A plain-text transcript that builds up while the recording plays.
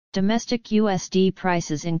Domestic USD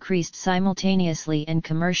prices increased simultaneously and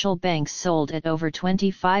commercial banks sold at over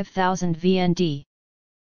 25,000 VND.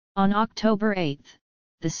 On October 8,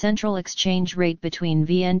 the central exchange rate between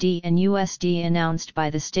VND and USD announced by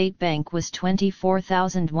the State Bank was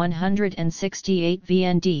 24,168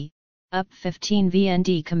 VND, up 15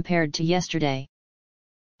 VND compared to yesterday.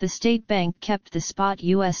 The State Bank kept the spot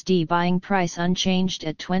USD buying price unchanged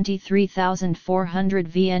at 23,400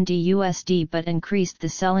 VND USD but increased the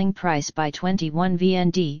selling price by 21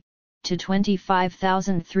 VND, to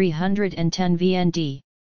 25,310 VND.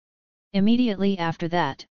 Immediately after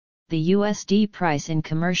that, the USD price in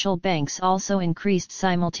commercial banks also increased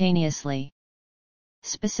simultaneously.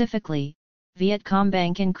 Specifically,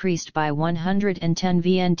 Vietcombank increased by 110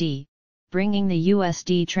 VND, bringing the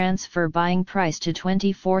USD transfer buying price to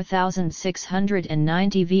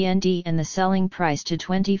 24,690 VND and the selling price to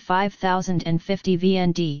 25,050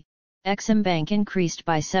 VND. Eximbank increased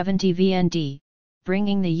by 70 VND,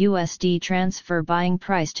 bringing the USD transfer buying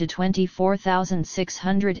price to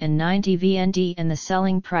 24,690 VND and the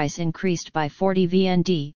selling price increased by 40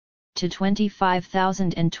 VND, to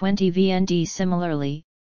 25,020 VND. Similarly,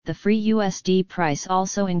 the free USD price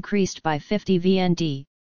also increased by 50 VND,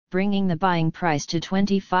 bringing the buying price to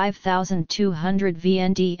 25,200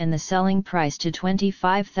 VND and the selling price to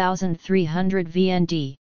 25,300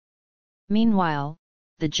 VND. Meanwhile,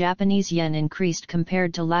 the Japanese yen increased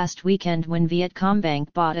compared to last weekend when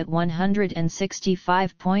Vietcombank bought at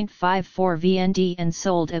 165.54 VND and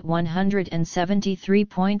sold at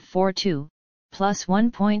 173.42, plus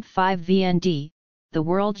 1.5 VND. The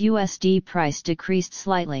world USD price decreased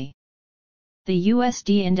slightly. The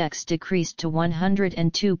USD index decreased to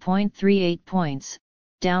 102.38 points,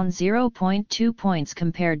 down 0.2 points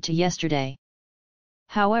compared to yesterday.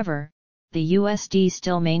 However, the USD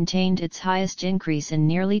still maintained its highest increase in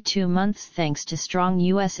nearly 2 months thanks to strong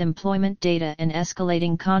US employment data and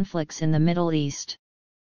escalating conflicts in the Middle East.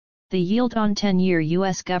 The yield on 10-year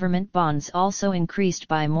US government bonds also increased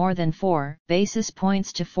by more than 4 basis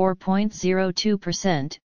points to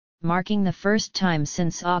 4.02%. Marking the first time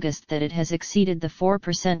since August that it has exceeded the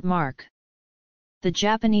 4% mark. The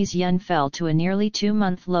Japanese yen fell to a nearly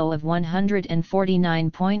 2-month low of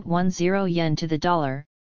 149.10 yen to the dollar,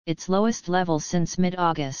 its lowest level since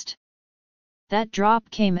mid-August. That drop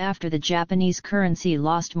came after the Japanese currency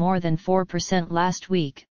lost more than 4% last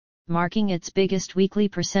week, marking its biggest weekly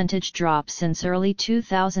percentage drop since early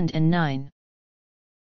 2009.